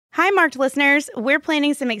Hi, Marked listeners. We're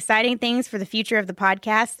planning some exciting things for the future of the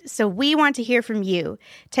podcast, so we want to hear from you.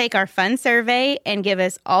 Take our fun survey and give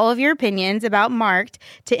us all of your opinions about Marked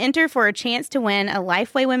to enter for a chance to win a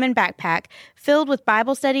Lifeway Women backpack filled with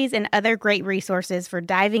Bible studies and other great resources for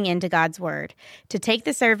diving into God's Word. To take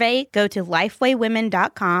the survey, go to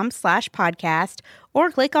lifewaywomen.com/podcast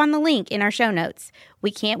or click on the link in our show notes.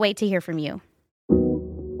 We can't wait to hear from you.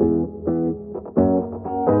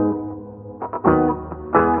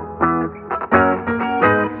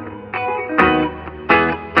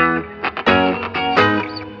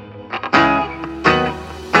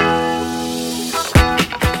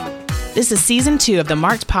 This is Season 2 of the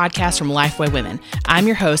Marked podcast from Lifeway Women. I'm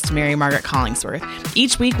your host, Mary Margaret Collingsworth.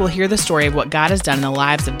 Each week, we'll hear the story of what God has done in the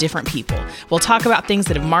lives of different people. We'll talk about things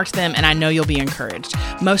that have marked them, and I know you'll be encouraged.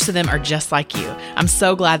 Most of them are just like you. I'm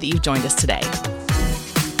so glad that you've joined us today.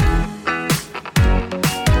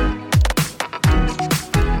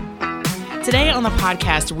 Today on the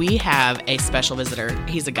podcast, we have a special visitor.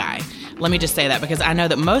 He's a guy. Let me just say that because I know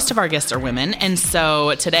that most of our guests are women. And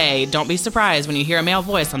so today, don't be surprised when you hear a male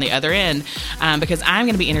voice on the other end because I'm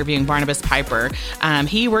going to be interviewing Barnabas Piper.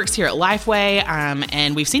 He works here at Lifeway,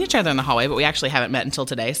 and we've seen each other in the hallway, but we actually haven't met until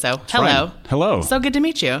today. So hello. Right. Hello. So good to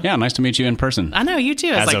meet you. Yeah, nice to meet you in person. I know, you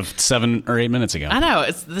too. As of 7 or 8 minutes ago. I know.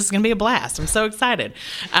 This is going to be a blast. I'm so excited.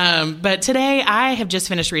 But today, I have just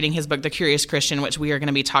finished reading his book, The Curious Christian, which we are going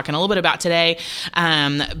to be talking a little bit about today.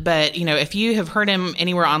 But, you know, if you have heard him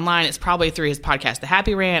anywhere online, it's probably through his podcast, The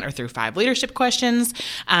Happy Rant, or through 5 Leadership Questions.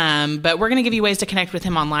 But we're going to give you ways to connect with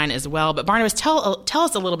him online as well. But Barnabas, tell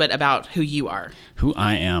us a little bit about who you are. Who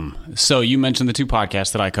I am. So you mentioned the 2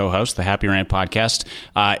 podcasts that I co-host, the Happy Rant podcast.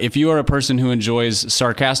 If you are a person who enjoys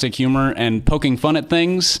sarcastic humor and poking fun at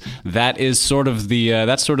things, that is sort of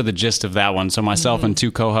the gist of that one. So myself and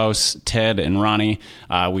 2 co-hosts, Ted and Ronnie,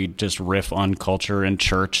 we just riff on culture and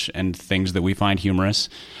church and things that we find humorous.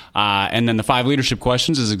 And then the 5 Leadership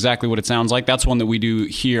Questions is exactly what it sounds like. That's one that we do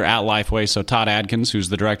here at Lifeway. So Todd Adkins, who's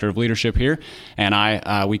the director of leadership here, and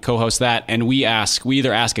we co-host that. And we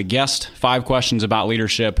either ask a guest 5 questions about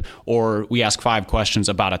leadership, or we ask 5 questions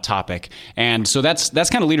about a topic. And so that's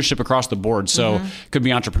kind of leadership across the board. So could be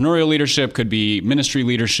entrepreneurial leadership, could be ministry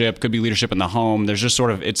leadership, could be leadership in the home. There's just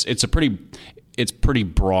sort of it's pretty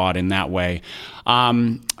broad in that way.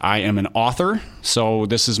 I am an author, so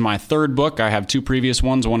this is my 3rd book. I have 2 previous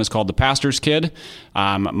ones. One is called The Pastor's Kid.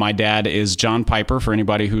 My dad is John Piper, for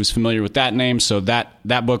anybody who's familiar with that name. So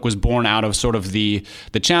that book was born out of sort of the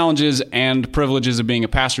challenges and privileges of being a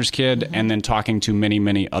pastor's kid, and then talking to many,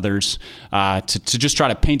 many others to just try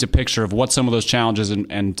to paint a picture of what some of those challenges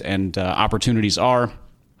and opportunities are.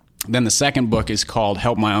 Then the 2nd book is called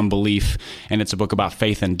Help My Unbelief, and it's a book about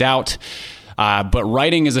faith and doubt. But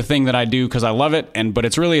writing is a thing that I do because I love it, but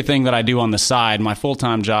it's really a thing that I do on the side. My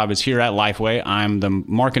full-time job is here at Lifeway. I'm the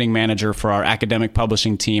marketing manager for our academic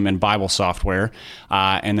publishing team and Bible software.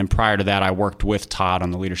 And then prior to that, I worked with Todd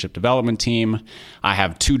on the leadership development team. I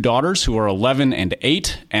have 2 daughters who are 11 and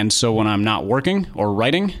 8, and so when I'm not working or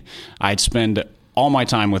writing, I'd spend all my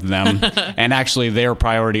time with them, and actually their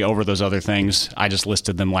priority over those other things. I just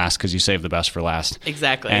listed them last because you save the best for last.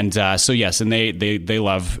 Exactly. And so yes, and they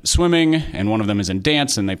love swimming, and one of them is in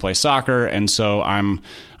dance, and they play soccer. And so I'm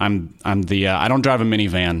the I don't drive a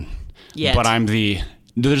minivan yet, but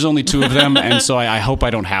there's only 2 of them, and so I hope I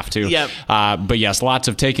don't have to. Yep. But yes, lots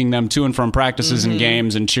of taking them to and from practices and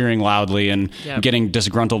games and cheering loudly and getting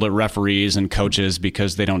disgruntled at referees and coaches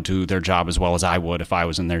because they don't do their job as well as I would if I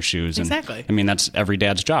was in their shoes. Exactly. And, I mean, that's every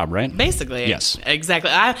dad's job, right? Basically. Yes.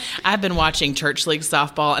 Exactly. I've been watching church league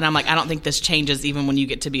softball, and I'm like, I don't think this changes even when you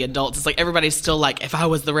get to be adults. It's like everybody's still like, if I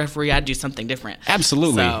was the referee, I'd do something different.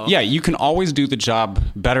 Absolutely. So, yeah, you can always do the job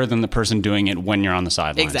better than the person doing it when you're on the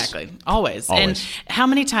sidelines. Exactly. Always. And how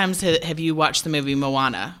many times have you watched the movie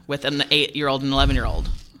Moana with an 8-year-old and 11-year-old?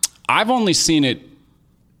 I've only seen it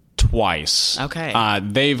twice. Okay.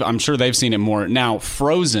 I'm sure they've seen it more. Now,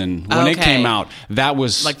 Frozen, when it came out, that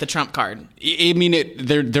was like the trump card. I mean,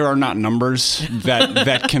 there are not numbers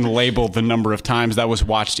that can label the number of times that was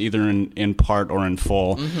watched either in part or in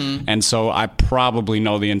full. And so I probably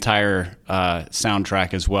know the entire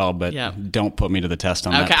soundtrack as well, but don't put me to the test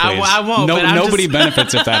on that, please. I won't. Nobody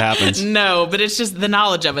benefits if that happens. No, but it's just the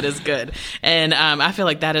knowledge of it is good. And I feel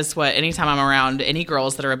like that is what, anytime I'm around any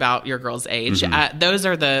girls that are about your girl's age, those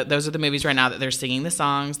are the movies right now that they're singing the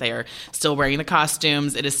songs. They are still wearing the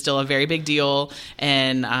costumes. It is still a very big deal,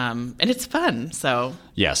 and it's fun. So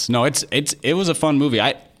yes, no, it was a fun movie.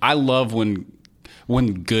 I love when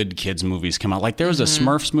when good kids movies come out. Like there was a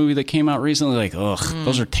Smurfs movie that came out recently. Like,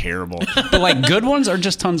 those are terrible. But like good ones are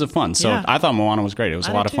just tons of fun. So Yeah. I thought Moana was great. It was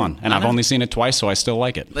a lot of fun. And I've only seen it twice, so I still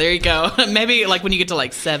like it. There you go. Maybe like when you get to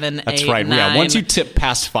like 7, That's 8, right. 9. Yeah. Once you tip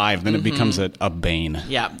past 5, then it becomes a bane.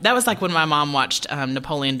 Yeah, that was like when my mom watched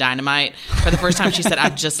Napoleon Dynamite for the first time. She said,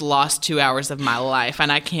 "I've just lost 2 hours of my life,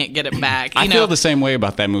 and I can't get it back." I feel the same way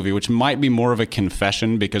about that movie, which might be more of a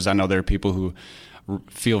confession because I know there are people who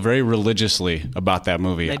feel very religiously about that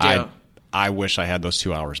movie. They do. I wish I had those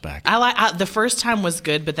 2 hours back. The first time was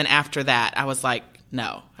good, but then after that, I was like,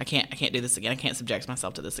 "No, I can't do this again. I can't subject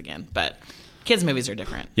myself to this again." But kids' movies are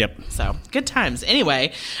different. Yep. So good times.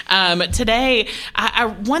 Anyway, today,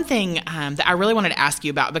 one thing that I really wanted to ask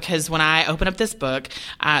you about, because when I opened up this book,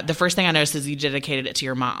 the first thing I noticed is you dedicated it to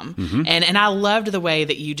your mom. And I loved the way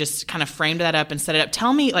that you just kind of framed that up and set it up.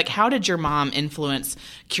 Tell me, like, how did your mom influence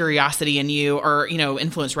curiosity in you, or,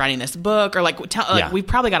 influence writing this book? Or we've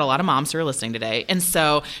probably got a lot of moms who are listening today. And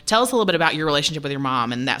so tell us a little bit about your relationship with your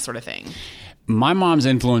mom and that sort of thing. My mom's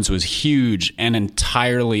influence was huge and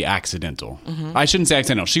entirely accidental. I shouldn't say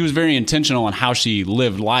accidental. She was very intentional on how she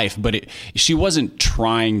lived life, but she wasn't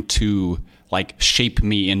trying to like shape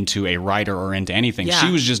me into a writer or into anything. Yeah.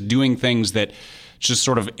 She was just doing things that just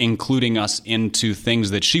sort of including us into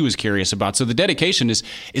things that she was curious about. So the dedication is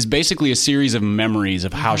basically a series of memories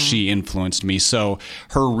of how she influenced me. So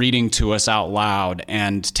her reading to us out loud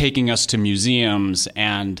and taking us to museums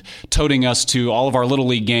and toting us to all of our Little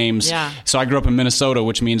League games. Yeah. So I grew up in Minnesota,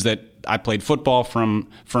 which means that I played football from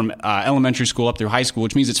elementary school up through high school,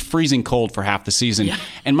 which means it's freezing cold for half the season. Yeah.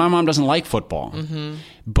 And my mom doesn't like football.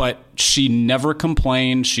 But she never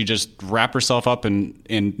complained. She just wrapped herself up in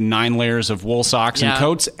 9 layers of wool socks and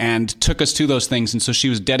coats and took us to those things. And so she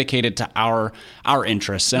was dedicated to our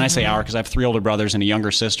interests. And I say our because I have 3 older brothers and a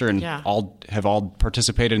younger sister, and all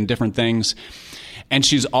participated in different things. And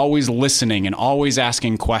she's always listening and always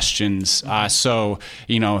asking questions. So,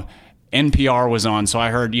 NPR was on, so I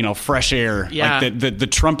heard, Fresh Air, like the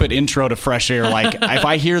trumpet intro to Fresh Air. Like, if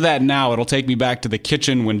I hear that now, it'll take me back to the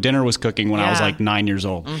kitchen when dinner was cooking when I was like 9 years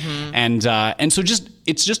old. And so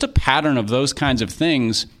it's just a pattern of those kinds of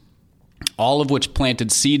things, all of which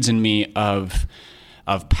planted seeds in me of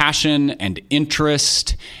passion and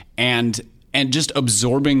interest and just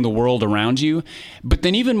absorbing the world around you. But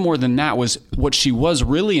then even more than that was what she was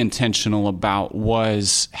really intentional about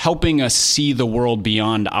was helping us see the world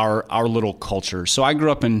beyond our little culture. So I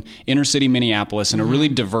grew up in inner city Minneapolis in a really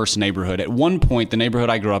diverse neighborhood. At one point, the neighborhood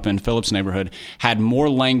I grew up in, Phillips neighborhood, had more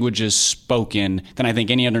languages spoken than I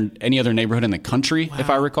think any other neighborhood in the country, if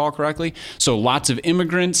I recall correctly. So lots of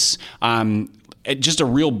immigrants, just a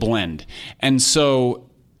real blend.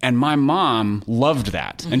 And my mom loved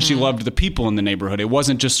that, and she loved the people in the neighborhood. It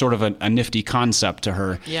wasn't just sort of a nifty concept to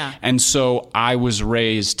her. Yeah. And so I was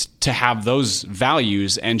raised to have those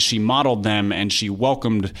values, and she modeled them, and she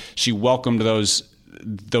welcomed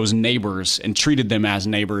those neighbors and treated them as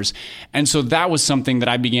neighbors. And so that was something that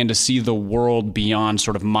I began to see the world beyond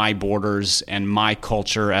sort of my borders and my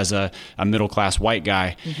culture as a middle-class white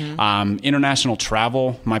guy. International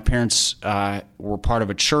travel. My parents were part of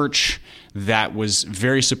a church that was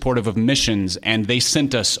very supportive of missions, and they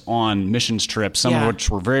sent us on missions trips, some of which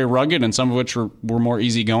were very rugged and some of which were more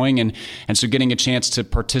easygoing. And so getting a chance to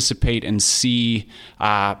participate and see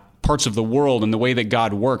parts of the world and the way that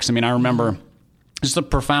God works. I mean, I remember just a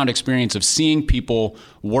profound experience of seeing people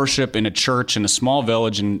worship in a church in a small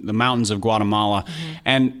village in the mountains of Guatemala,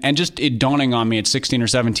 and just it dawning on me at 16 or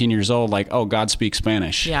 17 years old, like, oh, God speaks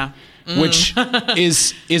Spanish. Yeah. Which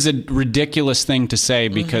is a ridiculous thing to say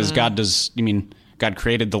because God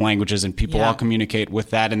created the languages and people all communicate with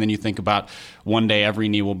that. And then you think about one day every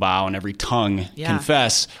knee will bow and every tongue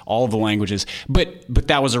confess all of the languages. But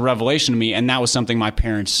that was a revelation to me, and that was something my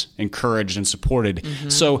parents encouraged and supported.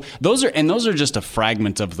 So those are just a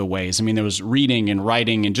fragment of the ways. I mean, there was reading and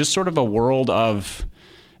writing and just sort of a world of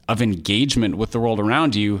engagement with the world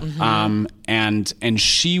around you. And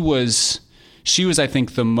she was, I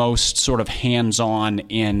think, the most sort of hands-on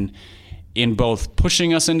in both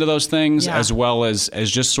pushing us into those things as well as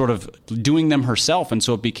just sort of doing them herself. And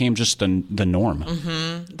so it became just the norm.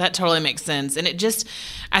 That totally makes sense. And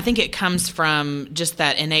I think it comes from just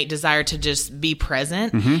that innate desire to just be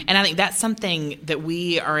present. And I think that's something that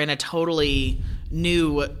we are in a totally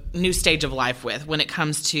new stage of life with when it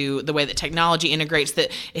comes to the way that technology integrates,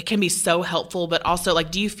 that it can be so helpful, but also,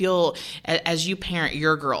 like, do you feel as you parent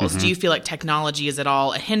your girls, do you feel like technology is at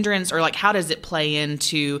all a hindrance, or like how does it play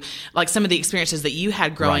into like some of the experiences that you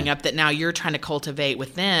had growing up that now you're trying to cultivate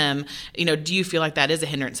with them? Do you feel like that is a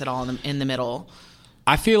hindrance at all in the middle?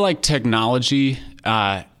 I feel like technology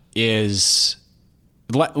is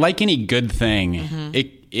like any good thing,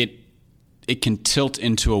 it can tilt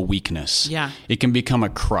into a weakness. Yeah. It can become a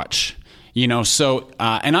crutch. So,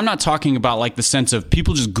 and I'm not talking about like the sense of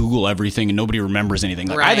people just Google everything and nobody remembers anything.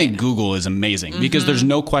 Like, I think Google is amazing because there's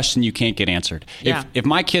no question you can't get answered. Yeah. If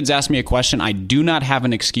my kids ask me a question, I do not have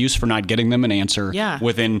an excuse for not getting them an answer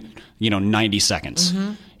within, 90 seconds.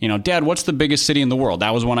 Dad, what's the biggest city in the world?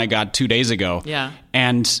 That was one I got 2 days ago. Yeah.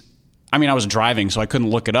 And I mean, I was driving, so I couldn't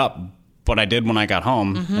look it up. But I did when I got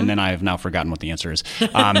home, and then I have now forgotten what the answer is.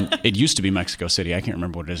 It used to be Mexico City. I can't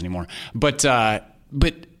remember what it is anymore. But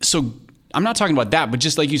so I'm not talking about that, but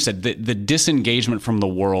just like you said, the disengagement from the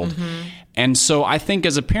world. And so I think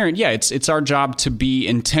as a parent, it's our job to be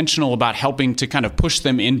intentional about helping to kind of push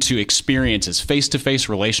them into experiences, face-to-face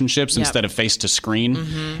relationships instead of face-to-screen,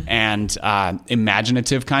 and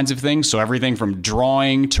imaginative kinds of things. So everything from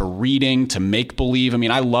drawing to reading to make-believe. I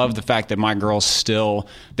mean, I love the fact that my girls still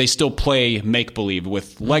play make-believe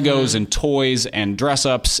with Legos and toys and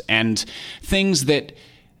dress-ups and things that...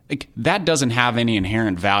 Like, that doesn't have any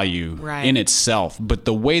inherent value in itself, but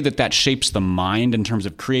the way that shapes the mind in terms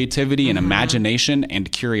of creativity and imagination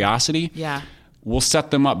and curiosity will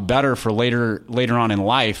set them up better for later on in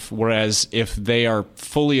life. Whereas if they are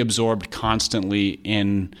fully absorbed constantly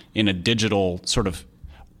in a digital sort of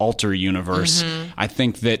alter universe, I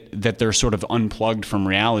think that they're sort of unplugged from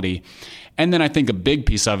reality. And then I think a big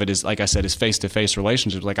piece of it is, like I said, is face-to-face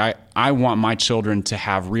relationships. Like I want my children to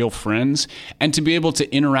have real friends and to be able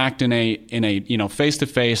to interact in a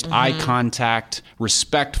face-to-face, eye contact,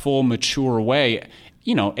 respectful, mature way,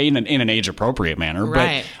 in an age-appropriate manner.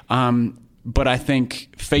 Right. But I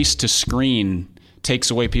think face-to-screen takes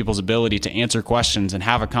away people's ability to answer questions and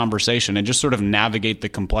have a conversation and just sort of navigate the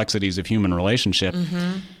complexities of human relationship.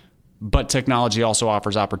 But technology also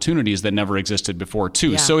offers opportunities that never existed before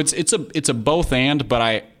too. Yeah. So it's a both and, but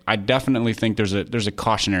I definitely think there's a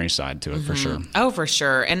cautionary side to it for sure. Oh, for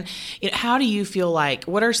sure. And how do you feel like,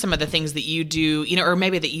 what are some of the things that you do, or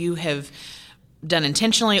maybe that you have done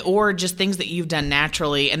intentionally or just things that you've done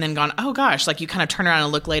naturally and then gone, oh gosh, like you kind of turn around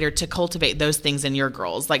and look later to cultivate those things in your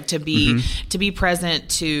girls, like to be present,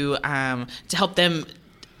 to help them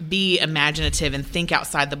be imaginative and think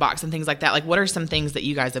outside the box and things like that. Like, what are some things that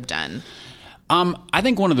you guys have done? I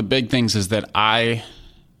think one of the big things is that I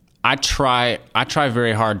try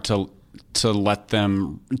very hard to let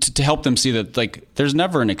them to help them see that, like, there's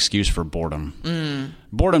never an excuse for boredom.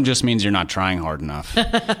 Boredom just means you're not trying hard enough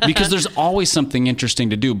because there's always something interesting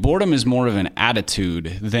to do. Boredom is more of an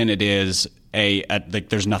attitude than it is like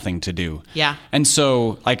there's nothing to do. Yeah. And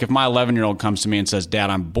so, like, if my 11-year-old comes to me and says, "Dad,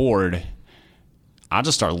 I'm bored," I'll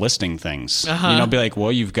just start listing things. Be like,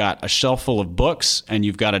 well, you've got a shelf full of books and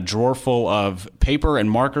you've got a drawer full of paper and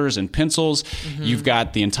markers and pencils. You've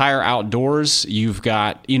got the entire outdoors. You've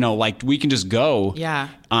got, like, we can just go. Yeah.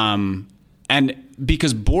 And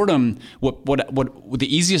because boredom, what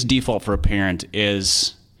the easiest default for a parent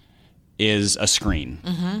is a screen.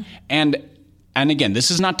 And again,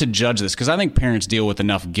 this is not to judge this because I think parents deal with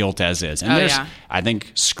enough guilt as is. And I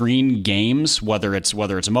think screen games, whether it's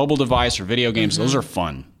a mobile device or video games, those are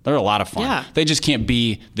fun. They're a lot of fun. Yeah. They just can't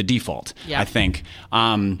be the default, I think.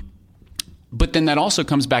 But then that also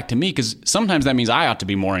comes back to me because sometimes that means I ought to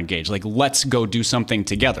be more engaged. Like, let's go do something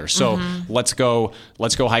together. So let's go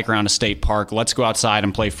hike around a state park. Let's go outside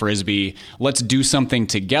and play Frisbee. Let's do something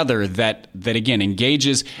together that again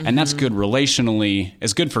engages, and that's good relationally.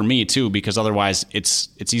 It's good for me too because otherwise it's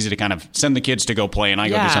easy to kind of send the kids to go play and I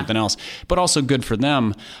go do something else. But also good for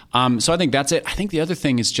them. So I think that's it. I think the other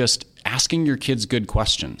thing is just asking your kids good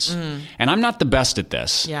questions. And I'm not the best at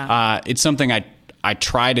this. It's something I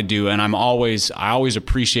try to do, and I always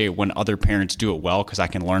appreciate when other parents do it well because I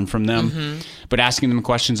can learn from them. But asking them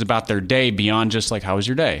questions about their day beyond just like, how was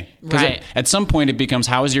your day? Because at some point it becomes,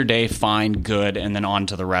 how was your day? Fine, good, and then on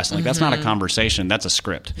to the rest. Like, that's not a conversation. That's a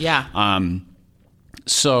script. Yeah.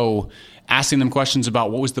 So asking them questions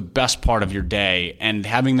about what was the best part of your day and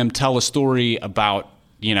having them tell a story about,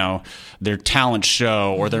 their talent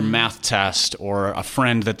show or their math test or a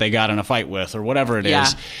friend that they got in a fight with or whatever it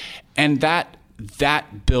is. And that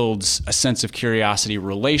builds a sense of curiosity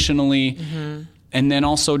relationally. And then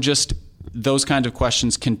also just those kinds of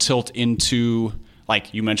questions can tilt into,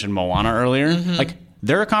 like you mentioned Moana earlier. Like,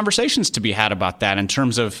 there are conversations to be had about that in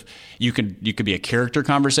terms of you could be a character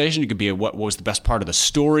conversation. You could be what was the best part of the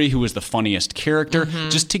story, who was the funniest character,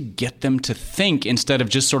 just to get them to think instead of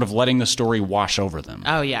just sort of letting the story wash over them.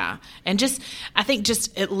 Oh yeah, and I think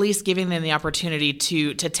just at least giving them the opportunity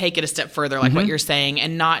to take it a step further, like what you're saying,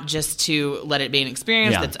 and not just to let it be an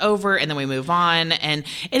experience that's over and then we move on. And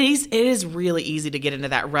it is really easy to get into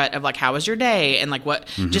that rut of like, how was your day, and like what,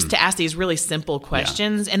 just to ask these really simple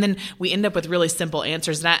questions, and then we end up with really simple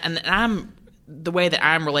answers. And I'm the way that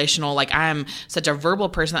I'm relational, like I'm such a verbal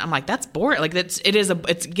person that I'm like, that's boring. Like it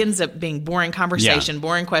ends up being boring conversation,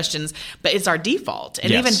 boring questions, but it's our default.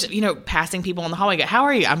 And even, passing people in the hallway, go, how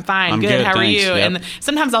are you? I'm fine. Good. How are you? Yep. And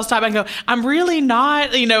sometimes I'll stop and go, I'm really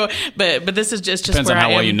not, but this is just depends where on I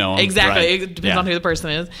am. how well you know them. Exactly. Right. It depends on who the person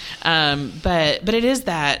is. But it is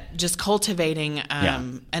that just cultivating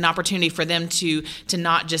an opportunity for them to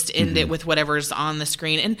not just end it with whatever's on the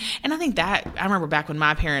screen. And I think that I remember back when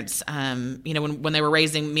my parents, when they were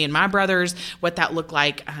raising me and my brothers, what that looked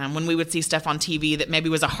like when we would see stuff on TV that maybe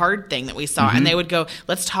was a hard thing that we saw, and they would go,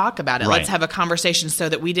 let's talk about it. Let's have a conversation, so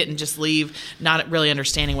that we didn't just leave not really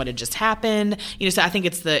understanding what had just happened. So I think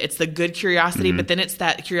it's the good curiosity, but then it's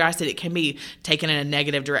that curiosity that can be taken in a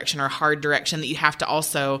negative direction or a hard direction that you have to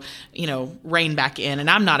also, rein back in. And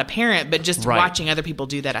I'm not a parent, but just watching other people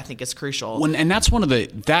do that, I think is crucial. And that's one of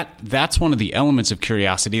the elements of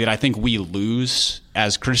curiosity that I think we lose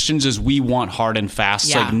as Christians, is we want hard and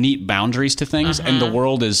fast, like neat boundaries to things, and the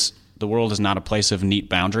world is not a place of neat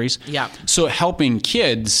boundaries. Yeah. So helping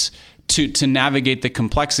kids to navigate the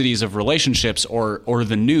complexities of relationships or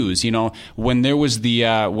the news, when there was the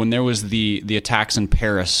attacks in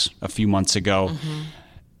Paris a few months ago.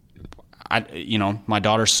 My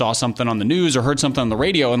daughter saw something on the news or heard something on the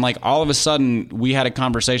radio, and like all of a sudden we had a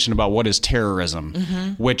conversation about what is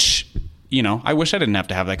terrorism, which, I wish I didn't have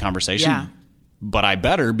to have that conversation. Yeah. But I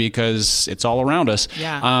better, because it's all around us.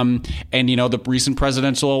 Yeah. And the recent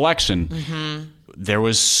presidential election, there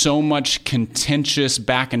was so much contentious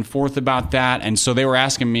back and forth about that. And so they were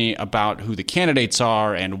asking me about who the candidates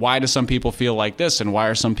are and why do some people feel like this and why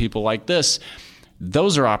are some people like this.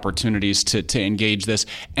 Those are opportunities to engage this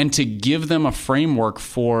and to give them a framework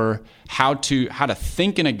for how to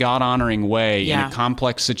think in a God-honoring way in a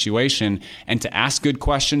complex situation, and to ask good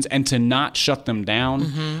questions and to not shut them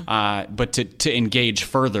down, but to engage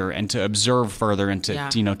further and to observe further and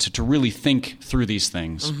to really think through these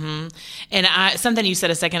things. And something you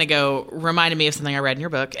said a second ago reminded me of something I read in your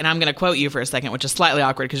book, and I'm going to quote you for a second, which is slightly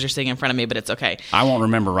awkward because you're sitting in front of me, but it's okay. I won't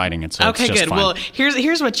remember writing it, so okay, it's just good. fine. Well,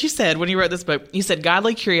 here's what you said when you wrote this book. You said,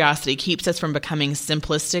 godly curiosity keeps us from becoming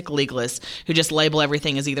simplistic legalists who just label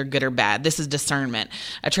everything as either good or bad. This is discernment,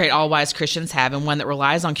 a trait all wise Christians have, and one that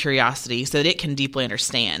relies on curiosity so that it can deeply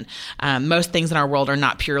understand. Most things in our world are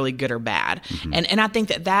not purely good or bad. And I think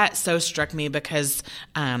that so struck me because,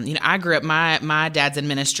 I grew up, my dad's in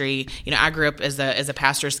ministry. I grew up as a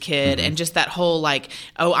pastor's kid, and just that whole like,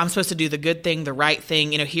 oh, I'm supposed to do the good thing, the right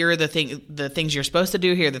thing. Here are the things you're supposed to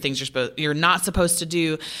do. Here are the things you're not supposed to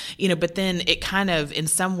do. But then it kind of, in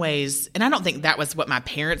some ways, and I don't think that was what my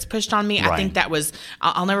parents pushed on me. I think that was,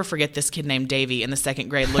 I'll never forget this kid named Davey in the second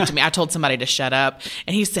grade looked at me. I told somebody to shut up,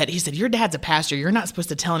 and he said, your dad's a pastor. You're not supposed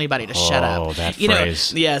to tell anybody to shut up. Oh, that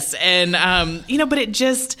phrase. Yes. And, but it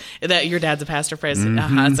just, that your dad's a pastor phrase.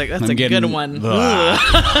 It's like, that's a good one. But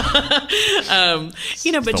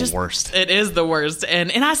the worst. It is the worst.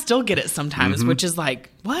 And I still get it sometimes, which is like,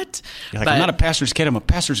 what? You're like, I'm not a pastor's kid. I'm a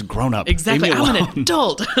pastor's grown up. Exactly. I'm an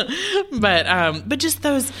adult. But just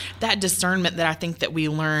that discernment that I think that we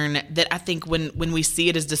learn, that I think when we see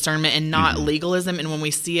it as discernment and not legalism, and when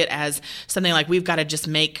we see it as something like we've got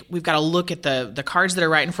to look at the cards that are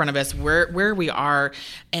right in front of us, where we are,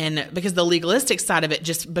 and because the legalistic side of it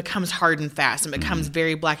just becomes hard and fast and becomes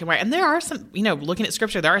very black and white. And there are some, looking at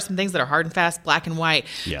scripture, there are some things that are hard and fast, black and white.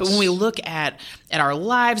 Yes. But when we look at our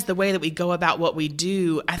lives, the way that we go about what we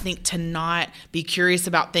do, I think to not be curious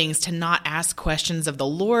about things, to not ask questions of the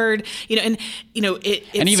Lord, and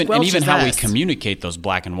even how we communicate those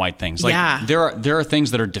black and white things. Like there are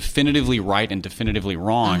things that are definitively right and definitively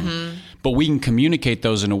wrong, but we can communicate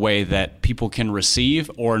those in a way that people can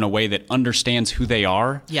receive, or in a way that understands who they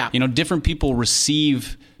are. Yeah. Different people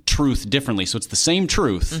receive truth differently, so it's the same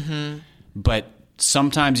truth, but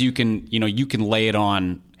sometimes you can lay it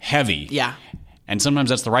on heavy. Yeah. And sometimes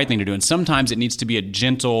that's the right thing to do. And sometimes it needs to be a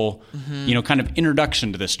gentle, kind of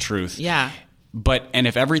introduction to this truth. Yeah. And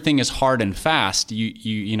if everything is hard and fast,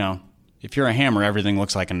 if you're a hammer, everything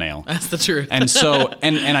looks like a nail. That's the truth. And so,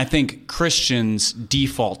 and I think Christians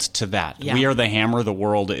default to that. Yeah. We are the hammer, the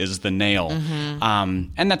world is the nail.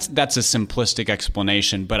 And that's a simplistic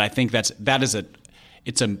explanation, but I think that is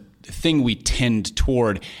it's a thing we tend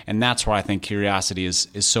toward, and that's why I think curiosity is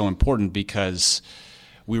so important, because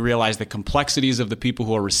we realize the complexities of the people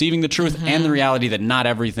who are receiving the truth and the reality that not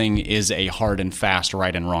everything is a hard and fast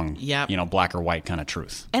right and wrong, black or white kind of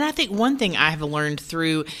truth. And I think one thing I have learned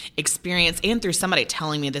through experience and through somebody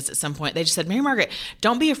telling me this at some point, they just said, Mary Margaret,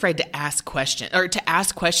 don't be afraid to ask questions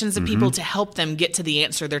of people to help them get to the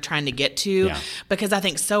answer they're trying to get to. Yeah. Because I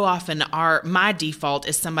think so often my default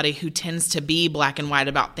is somebody who tends to be black and white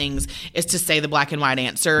about things is to say the black and white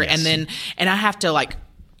answer. Yes. And I have to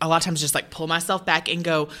a lot of times just pull myself back and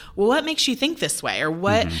go, well, what makes you think this way?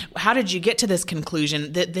 Or how did you get to this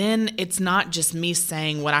conclusion? That then it's not just me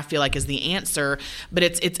saying what I feel like is the answer, but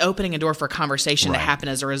it's opening a door for a conversation to happen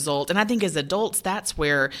as a result. And I think as adults, that's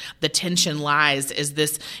where the tension lies, is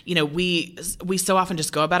this, we so often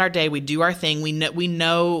just go about our day. We do our thing. We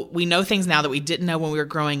know things now that we didn't know when we were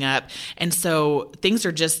growing up. And so things are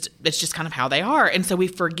it's just kind of how they are. And so we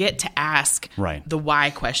forget to ask the why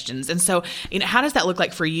questions. And so, how does that look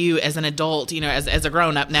like for you as an adult, as a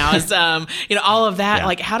grown up now, as all of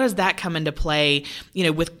that, how does that come into play,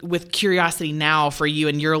 with curiosity now for you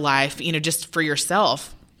in your life, just for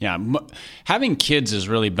yourself? Yeah, having kids is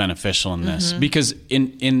really beneficial in this, because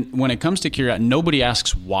in when it comes to curiosity, nobody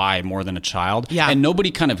asks why more than a child, and nobody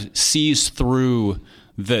kind of sees through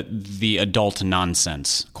the adult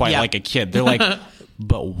nonsense quite like a kid. They're like,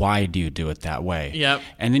 but why do you do it that way? Yep.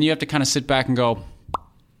 And then you have to kind of sit back and go,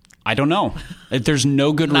 I don't know. There's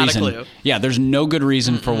no good reason. Not a clue. Yeah, there's no good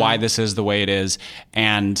reason for why this is the way it is,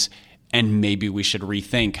 and maybe we should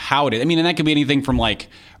rethink how it is. I mean, and that could be anything from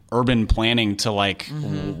urban planning to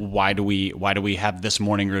why do we have this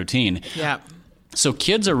morning routine? Yeah. So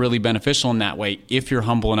kids are really beneficial in that way if you're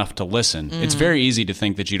humble enough to listen. It's very easy to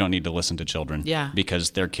think that you don't need to listen to children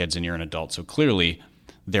because they're kids and you're an adult. So clearly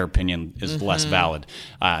their opinion is less valid.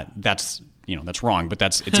 That's wrong, but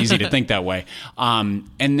it's easy to think that way.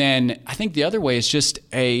 And then I think the other way is just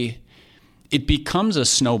it becomes a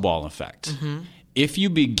snowball effect. If you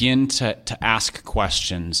begin to ask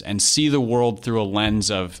questions and see the world through a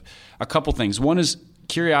lens of a couple things. One is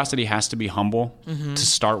curiosity has to be humble to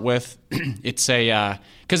start with. It's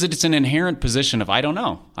because it's an inherent position of I don't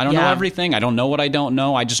know. I don't know everything. I don't know what I don't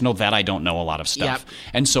know. I just know that I don't know a lot of stuff. Yep.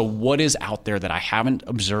 And so what is out there that I haven't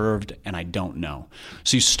observed and I don't know?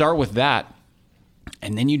 So you start with that.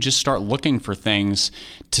 And then you just start looking for things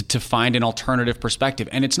to find an alternative perspective.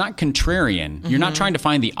 And it's not contrarian. You're not trying to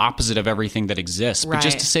find the opposite of everything that exists, but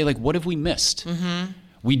just to say, what have we missed?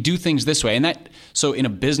 We do things this way. And so in a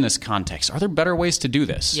business context, are there better ways to do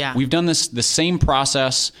this? Yeah. We've done the same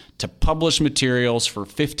process to publish materials for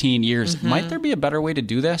 15 years. Might there be a better way to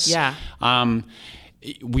do this? Yeah.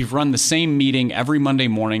 We've run the same meeting every Monday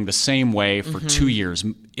morning the same way for 2 years.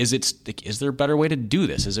 Is there a better way to do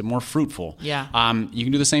this? Is it more fruitful? Yeah. You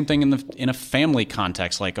can do the same thing in a family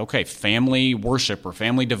context, family worship or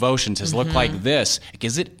family devotions has looked like this.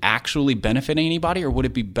 Is it actually benefiting anybody, or would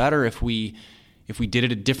it be better if we did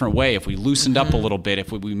it a different way, if we loosened up a little bit,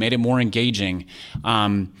 if we made it more engaging?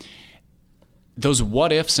 Those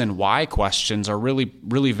what ifs and why questions are really,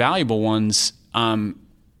 really valuable ones. And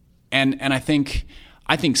I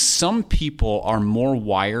think some people are more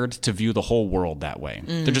wired to view the whole world that way.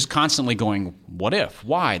 They're just constantly going, what if?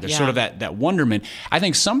 Why? There's sort of that wonderment. I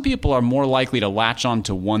think some people are more likely to latch on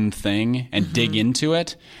to one thing and dig into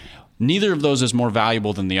it. Neither of those is more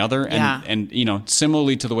valuable than the other. And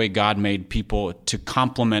similarly to the way God made people to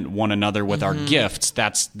complement one another with our gifts,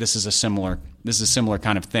 this is a similar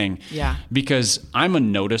kind of thing. Yeah. Because I'm a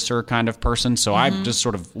noticer kind of person, so I just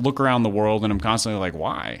sort of look around the world and I'm constantly like,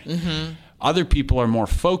 why? Other people are more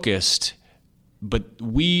focused, but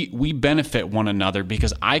we benefit one another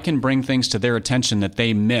because I can bring things to their attention that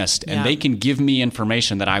they missed, and they can give me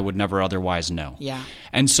information that I would never otherwise know. Yeah.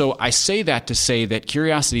 And so I say that to say that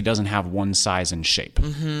curiosity doesn't have one size and shape.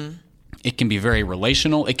 It can be very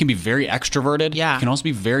relational. It can be very extroverted. Yeah. It can also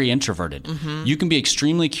be very introverted. You can be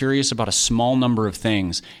extremely curious about a small number of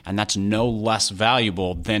things, and that's no less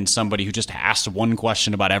valuable than somebody who just asks one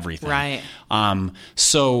question about everything. Right.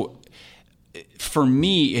 So for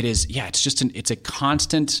me, it is, it's a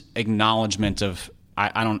constant acknowledgement of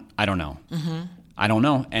I don't know. I don't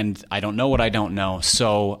know, and I don't know what I don't know.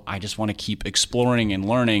 So I just want to keep exploring and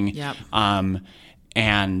learning, and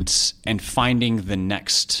finding the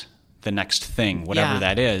next thing, whatever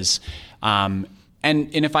that is. And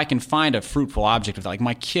if I can find a fruitful object of that, like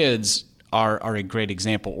my kids are a great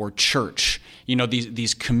example, or church.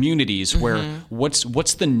 These communities where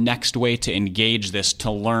what's the next way to engage this, to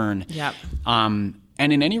learn. Yep. And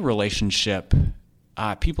in any relationship,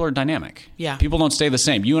 people are dynamic. Yeah. People don't stay the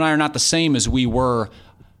same. You and I are not the same as we were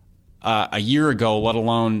a year ago, let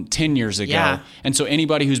alone 10 years ago. Yeah. And so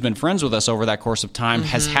anybody who's been friends with us over that course of time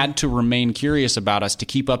has had to remain curious about us to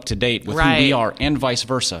keep up to date with who we are, and vice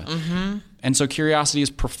versa. And so curiosity is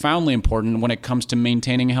profoundly important when it comes to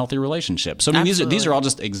maintaining a healthy relationship. So I mean, these are all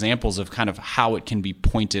just examples of kind of how it can be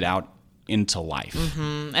pointed out into life.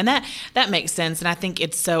 And that makes sense. And I think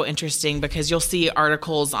it's so interesting because you'll see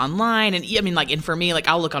articles online, and I mean, like, and for me, like,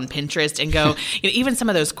 I'll look on Pinterest and go, even some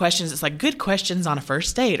of those questions, it's like good questions on a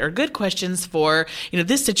first date, or good questions for,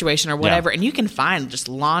 this situation or whatever. And you can find just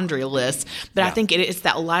laundry lists. But I think it's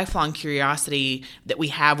that lifelong curiosity that we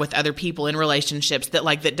have with other people in relationships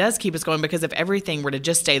that does keep us going, because if everything were to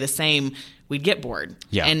just stay the same, we'd get bored.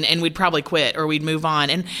 And we'd probably quit, or we'd move on.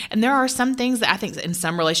 And there are some things that I think in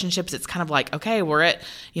some relationships, it's kind of like, okay, we're at,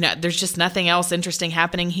 there's just nothing else interesting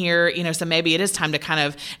happening here, so maybe it is time to kind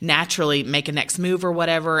of naturally make a next move or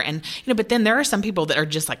whatever. And, but then there are some people that are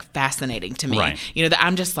just like fascinating to me, that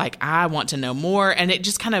I'm just like, I want to know more. And it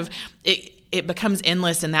just kind of, it becomes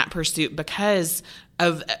endless in that pursuit because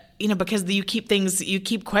of, because you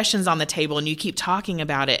keep questions on the table and you keep talking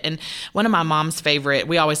about it. And one of my mom's favorite,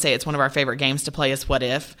 we always say it's one of our favorite games to play, is What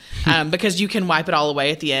If, because you can wipe it all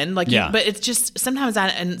away at the end. But it's just sometimes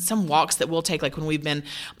in some walks that we'll take, like when we've been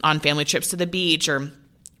on family trips to the beach, or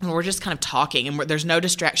we're just kind of talking and there's no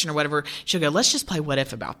distraction or whatever, she'll go, let's just play What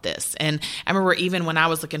If about this. And I remember even when I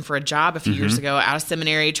was looking for a job a few years ago out of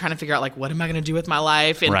seminary, trying to figure out, like, what am I going to do with my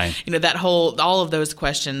life? And, all of those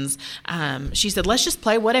questions, she said, let's just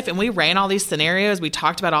play What If. And we ran all these scenarios. We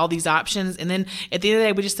talked about all these options. And then at the end of the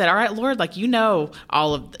day, we just said, all right, Lord, like,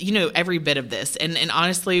 every bit of this. And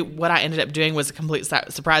honestly, what I ended up doing was a complete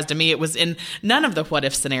surprise to me. It was in none of the What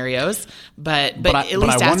If scenarios, but at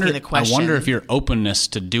least asking the question. I wonder if your openness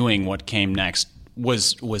to doing what came next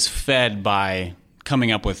was fed by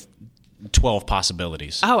coming up with 12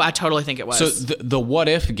 possibilities. Oh, I totally think it was. So the What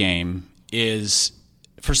If game is,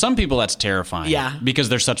 for some people, that's terrifying. Because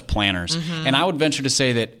they're such planners. And I would venture to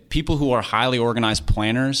say that people who are highly organized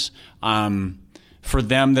planners, for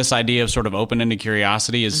them, this idea of sort of open-ended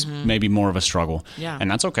curiosity is maybe more of a struggle. And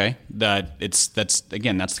that's okay. That's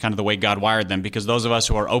kind of the way God wired them, because those of us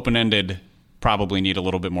who are open-ended probably need a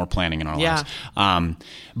little bit more planning in our lives.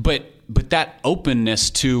 But that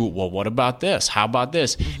openness to, well, what about this? How about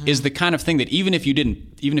this? Is the kind of thing that even if you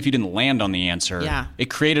didn't land on the answer,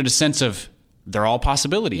 it created a sense of, they're all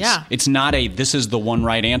possibilities. It's not this is the one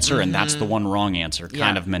right answer and that's the one wrong answer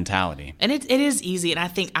kind of mentality. And it is easy. And I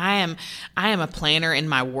think I am a planner in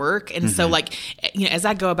my work. And so, like, as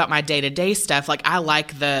I go about my day-to-day stuff, like, I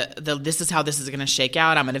like the this is how this is going to shake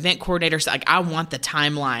out. I'm an event coordinator. So, like, I want the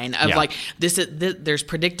timeline of like, there's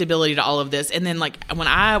predictability to all of this. And then, like, when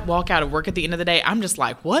I walk out of work at the end of the day, I'm just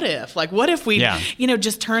like, what if? Like, what if we,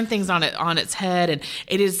 just turn things on its head? And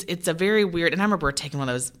it's a very weird, and I remember taking one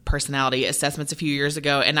of those personality assessments a few years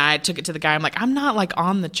ago, and I took it to the guy. I'm like, I'm not like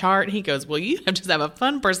on the chart. He goes, well, you just have a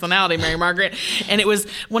fun personality, Mary Margaret. And it was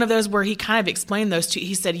one of those where he kind of explained those two.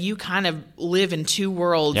 He said, you kind of live in two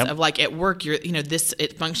worlds of, like, at work, you're,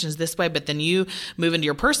 it functions this way, but then you move into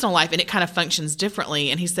your personal life and it kind of functions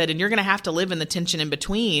differently. And he said, and you're going to have to live in the tension in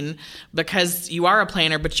between, because you are a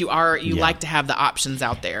planner, but you like to have the options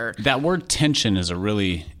out there. That word tension is a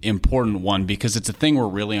really important one, because it's a thing we're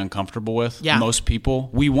really uncomfortable with. Most people,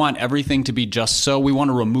 we want everything to be just so. We want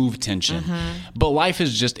to remove tension. But life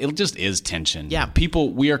is just is tension.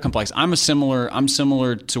 People, we are complex. I'm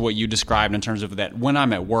similar to what you described in terms of that. When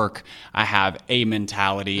I'm at work, I have a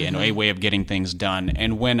mentality and a way of getting things done.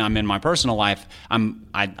 And when I'm in my personal life, I'm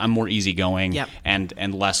more easygoing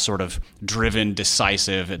and less sort of driven,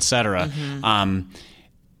 decisive, etc.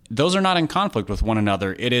 Those are not in conflict with one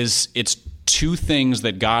another. It's two things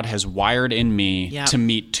that God has wired in me to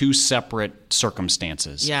meet two separate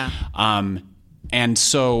circumstances. And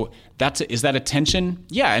so is that a tension?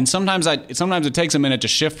 Yeah. And sometimes it takes a minute to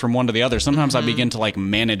shift from one to the other. Sometimes I begin to, like,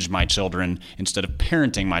 manage my children instead of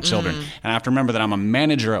parenting my children. And I have to remember that I'm a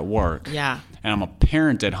manager at work. And I'm a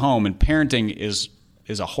parent at home, and parenting is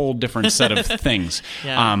a whole different set of things.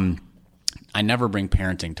 I never bring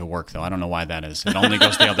parenting to work, though. I don't know why that is. It only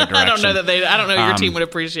goes the other direction. I don't know your team would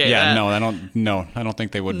appreciate that. I don't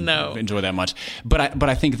think they would enjoy that much. But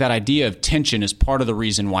I think that idea of tension is part of the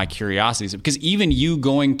reason why curiosity is, because even you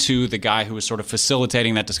going to the guy who was sort of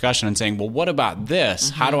facilitating that discussion and saying, well, what about this?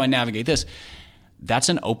 How do I navigate this? That's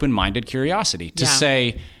an open-minded curiosity to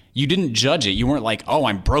say, you didn't judge it. You weren't like, oh,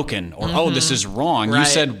 I'm broken, or oh, this is wrong. You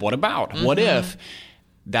said, what about? What if?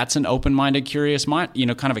 That's an open-minded, curious mind,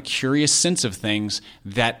 kind of a curious sense of things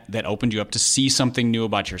that opened you up to see something new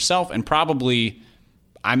about yourself, and probably,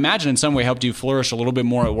 I imagine in some way helped you flourish a little bit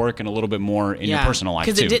more at work and a little bit more in your personal life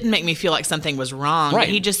too. Because it didn't make me feel like something was wrong. Right. But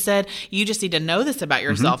he just said, you just need to know this about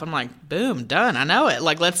yourself. I'm like, boom, done. I know it.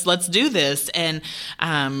 Like, let's do this. And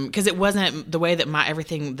because it wasn't the way that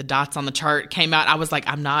everything, the dots on the chart came out. I was like,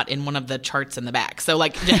 I'm not in one of the charts in the back. So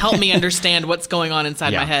like to help me understand what's going on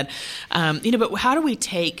inside my head. But how do we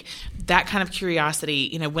take that kind of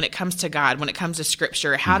curiosity, when it comes to God, when it comes to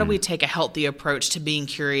Scripture, how do we take a healthy approach to being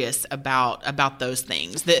curious about those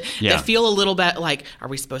things that feel a little bit like, are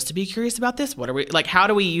we supposed to be curious about this? What are we like? How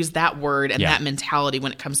do we use that word and that mentality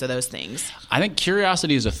when it comes to those things? I think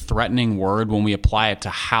curiosity is a threatening word when we apply it to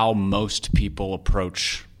how most people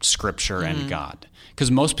approach Scripture and God,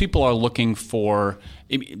 because most people are looking for.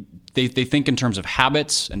 They think in terms of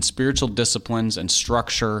habits and spiritual disciplines and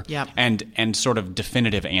structure and sort of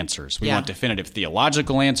definitive answers. We want definitive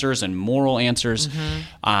theological answers and moral answers.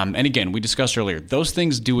 And again, we discussed earlier, those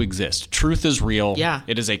things do exist. Truth is real.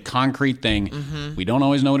 It is a concrete thing. We don't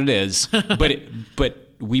always know what it is, but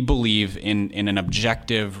we believe in an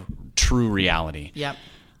objective, true reality.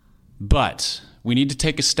 But we need to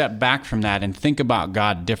take a step back from that and think about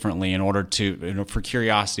God differently in order to, for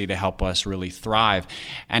curiosity to help us really thrive.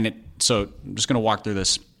 So I'm just going to walk through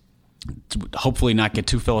this, to hopefully not get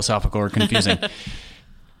too philosophical or confusing.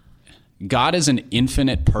 God is an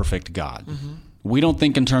infinite, perfect God. We don't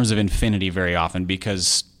think in terms of infinity very often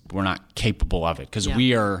because we're not capable of it, because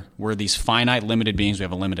we're these finite, limited beings. We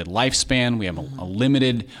have a limited lifespan. We have a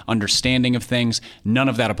limited understanding of things. None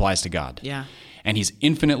of that applies to God. And he's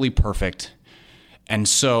infinitely perfect. And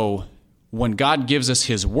so when God gives us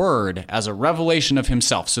his word as a revelation of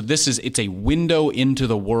himself, so it's a window into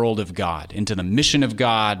the world of God, into the mission of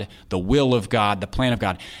God, the will of God, the plan of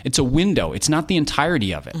God. It's a window. It's not the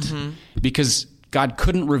entirety of it, because God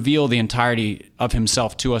couldn't reveal the entirety of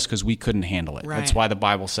himself to us because we couldn't handle it. That's why the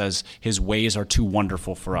Bible says his ways are too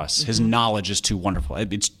wonderful for us. His knowledge is too wonderful.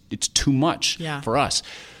 It's too much for us.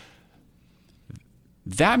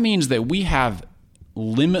 That means that we have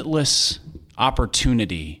limitless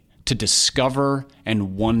opportunity to discover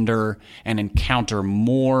and wonder and encounter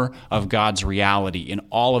more of God's reality in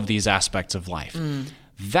all of these aspects of life.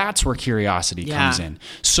 That's where curiosity comes in.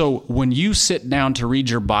 So when you sit down to read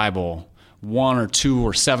your Bible 1 or 2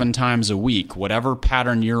 or 7 times a week, whatever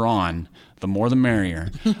pattern you're on, the more the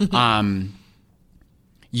merrier,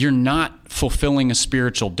 you're not fulfilling a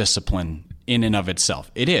spiritual discipline in and of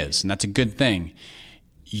itself. It is, and that's a good thing.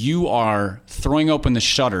 You are throwing open the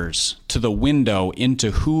shutters to the window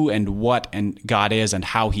into who and what and God is and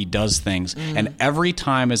how he does things. And every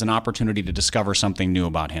time is an opportunity to discover something new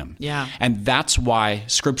about him. And that's why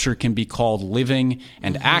Scripture can be called living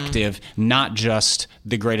and active, not just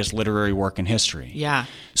the greatest literary work in history.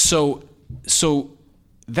 So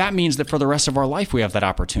that means that for the rest of our life, we have that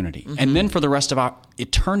opportunity. And then for the rest of our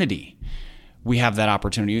eternity, we have that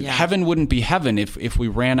opportunity. Heaven wouldn't be heaven if we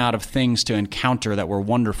ran out of things to encounter that were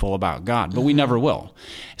wonderful about God, but we never will.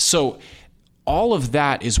 So all of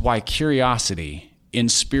that is why curiosity in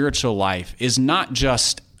spiritual life is not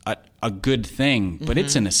just a good thing, but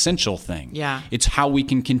it's an essential thing. It's how we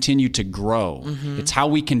can continue to grow. It's how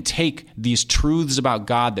we can take these truths about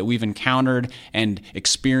God that we've encountered and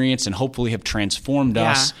experienced and hopefully have transformed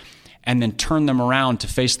us, and then turn them around to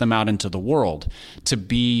face them out into the world, to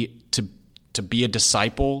be a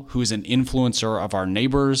disciple who is an influencer of our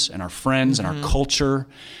neighbors and our friends and our culture.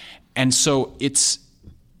 And so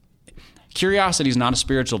curiosity is not a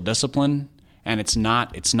spiritual discipline, and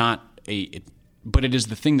but it is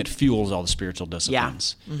the thing that fuels all the spiritual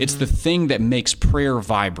disciplines. It's the thing that makes prayer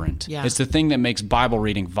vibrant. It's the thing that makes Bible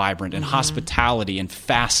reading vibrant, and hospitality and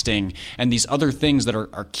fasting and these other things that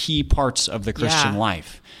are key parts of the Christian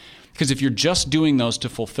life. Because if you're just doing those to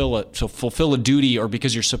fulfill a duty or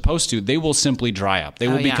because you're supposed to, they will simply dry up. They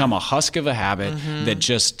will become a husk of a habit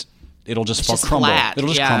that it'll just crumble. Flat.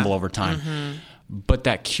 It'll just crumble over time. But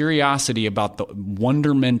that curiosity about the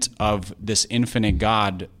wonderment of this infinite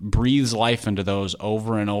God breathes life into those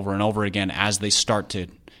over and over and over again as they start to,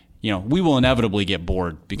 we will inevitably get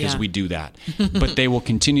bored because we do that. But they will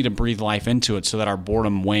continue to breathe life into it so that our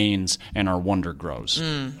boredom wanes and our wonder grows.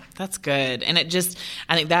 That's good. And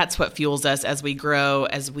I think that's what fuels us as we grow,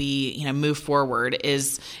 as we, move forward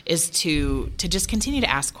is to just continue to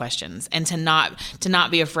ask questions and to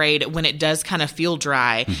not be afraid when it does kind of feel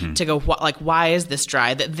dry to go, why is this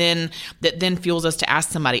dry? That then fuels us to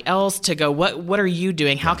ask somebody else, to go, what are you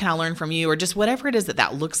doing? How can I learn from you? Or just whatever it is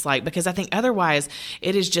that looks like, because I think otherwise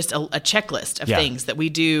it is just a checklist of things that we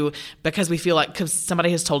do because we feel like, because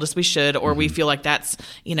somebody has told us we should, or we feel like that's,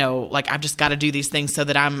 I've just got to do these things so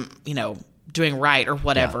that I'm, doing right or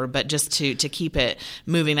whatever, but just to keep it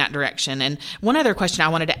moving that direction. And one other question I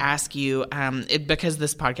wanted to ask you, because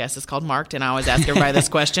this podcast is called Marked, and I always ask everybody this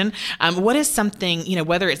question, what is something,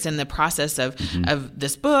 whether it's in the process of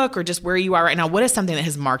this book or just where you are right now, what is something that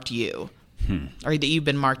has marked you or that you've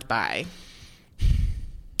been marked by?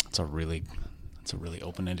 That's a really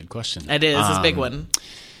open-ended question. It is. It's a big one.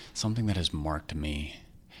 Something that has marked me.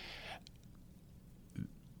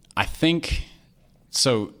 I think,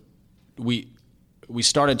 so we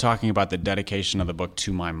started talking about the dedication of the book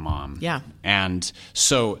to my mom. Yeah. And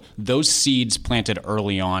so those seeds planted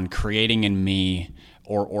early on, creating in me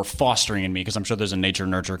or fostering in me, because I'm sure there's a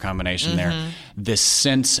nature-nurture combination there, this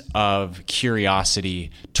sense of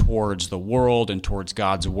curiosity towards the world and towards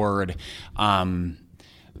God's word,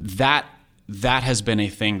 that has been a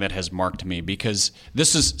thing that has marked me, because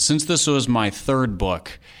since this was my third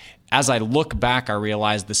book, as I look back, I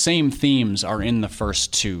realize the same themes are in the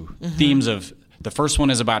first two. Themes of, the first one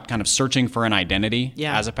is about kind of searching for an identity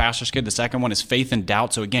as a pastor's kid. The second one is faith and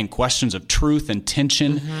doubt. So again, questions of truth and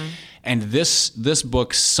tension. And this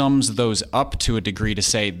book sums those up to a degree to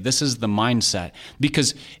say, this is the mindset,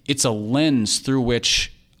 because it's a lens through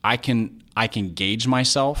which I can gauge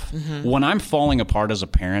myself when I'm falling apart as a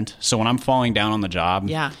parent. So when I'm falling down on the job,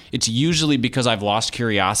 it's usually because I've lost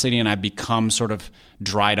curiosity and I've become sort of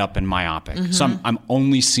dried up and myopic. So I'm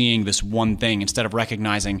only seeing this one thing instead of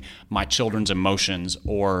recognizing my children's emotions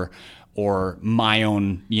or my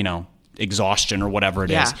own, exhaustion or whatever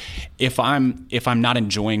it is. If I'm not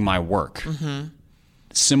enjoying my work,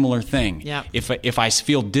 similar thing. If I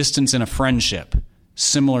feel distance in a friendship,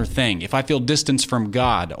 similar thing. If I feel distance from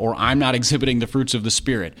God or I'm not exhibiting the fruits of the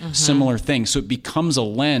Spirit, similar thing. So it becomes a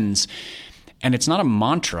lens, and it's not a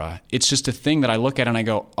mantra. It's just a thing that I look at and I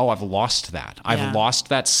go, oh, I've lost that. I've lost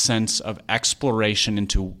that sense of exploration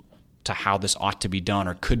into how this ought to be done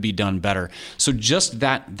or could be done better. So just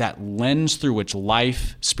that lens through which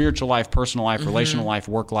life, spiritual life, personal life, relational life,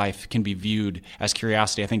 work life can be viewed as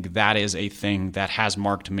curiosity, I think that is a thing that has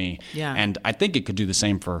marked me. And I think it could do the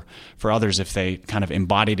same for others if they kind of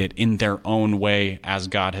embodied it in their own way as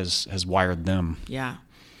God has wired them. Yeah.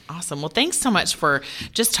 Awesome. Well, thanks so much for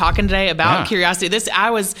just talking today about curiosity. I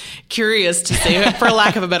was curious to see, for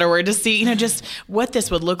lack of a better word, to see, just what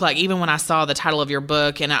this would look like, even when I saw the title of your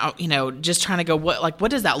book, and just trying to go,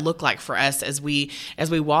 what does that look like for us as we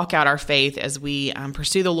walk out our faith, as we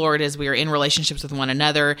pursue the Lord, as we are in relationships with one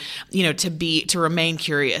another, to remain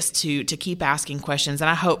curious, to keep asking questions. And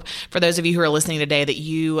I hope for those of you who are listening today that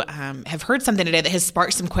you have heard something today that has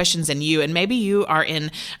sparked some questions in you, and maybe you are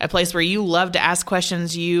in a place where you love to ask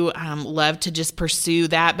questions, you love to just pursue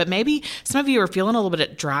that, but maybe some of you are feeling a little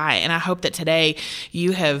bit dry, and I hope that today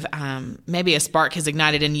you have maybe a spark has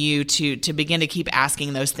ignited in you to begin to keep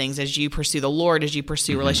asking those things as you pursue the Lord, as you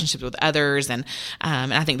pursue relationships with others, and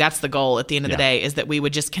I think that's the goal at the end of the day, is that we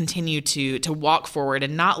would just continue to walk forward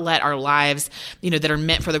and not let our lives, that are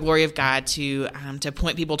meant for the glory of God, to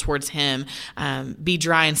point people towards Him, be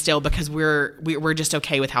dry and still, because we're just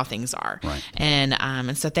okay with how things are. Right.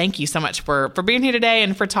 And so thank you so much for being here today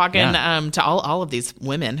and for talking to all of these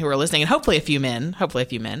women who are listening, and hopefully a few men.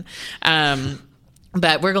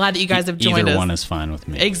 But we're glad that you guys have joined us. Either one is fine with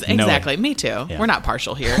me. Exactly. Me too. Yeah. We're not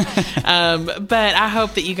partial here. But I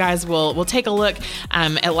hope that you guys will take a look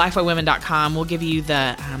at lifewaywomen.com. We'll give you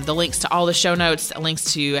the links to all the show notes,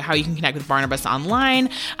 links to how you can connect with Barnabas online,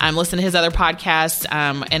 listen to his other podcasts.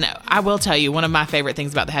 And I will tell you, one of my favorite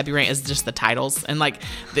things about the Happy Rant is just the titles. And like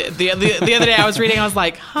the other day I was reading, I was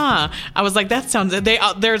like, that sounds,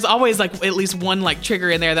 there's always like at least one like trigger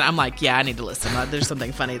in there that I'm like, yeah, I need to listen. There's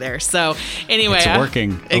something funny there. So anyway,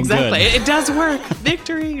 working. Exactly. It does work.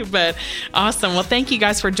 Victory. But awesome. Well, thank you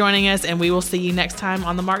guys for joining us, and we will see you next time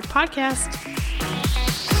on the Marked Podcast.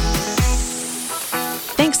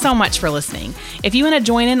 Thanks so much for listening. If you want to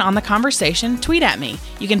join in on the conversation, tweet at me.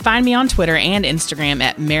 You can find me on Twitter and Instagram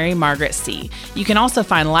at Mary Margaret C. You can also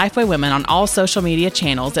find Lifeway Women on all social media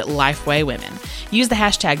channels at Lifeway Women. Use the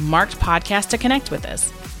hashtag Marked Podcast to connect with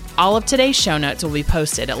us. All of today's show notes will be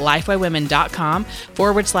posted at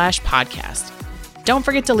lifewaywomen.com/podcast. Don't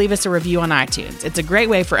forget to leave us a review on iTunes. It's a great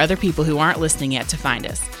way for other people who aren't listening yet to find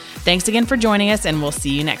us. Thanks again for joining us, and we'll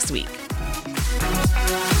see you next week.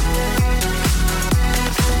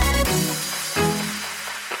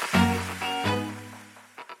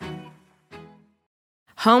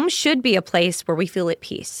 Home should be a place where we feel at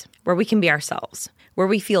peace, where we can be ourselves, where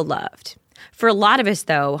we feel loved. For a lot of us,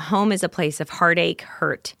 though, home is a place of heartache,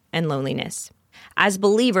 hurt, and loneliness. As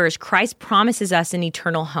believers, Christ promises us an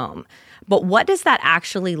eternal home. But what does that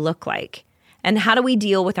actually look like? And how do we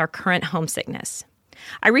deal with our current homesickness?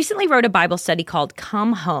 I recently wrote a Bible study called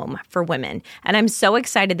Come Home for women, and I'm so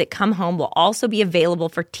excited that Come Home will also be available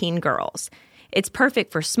for teen girls. It's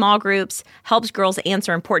perfect for small groups, helps girls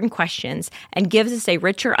answer important questions, and gives us a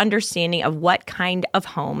richer understanding of what kind of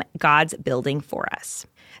home God's building for us.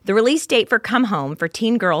 The release date for Come Home for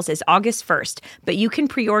teen girls is August 1st, but you can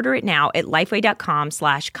pre-order it now at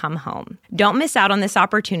lifeway.com/comehome. Don't miss out on this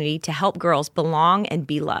opportunity to help girls belong and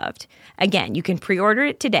be loved. Again, you can pre-order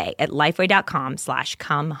it today at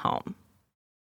lifeway.com/comehome.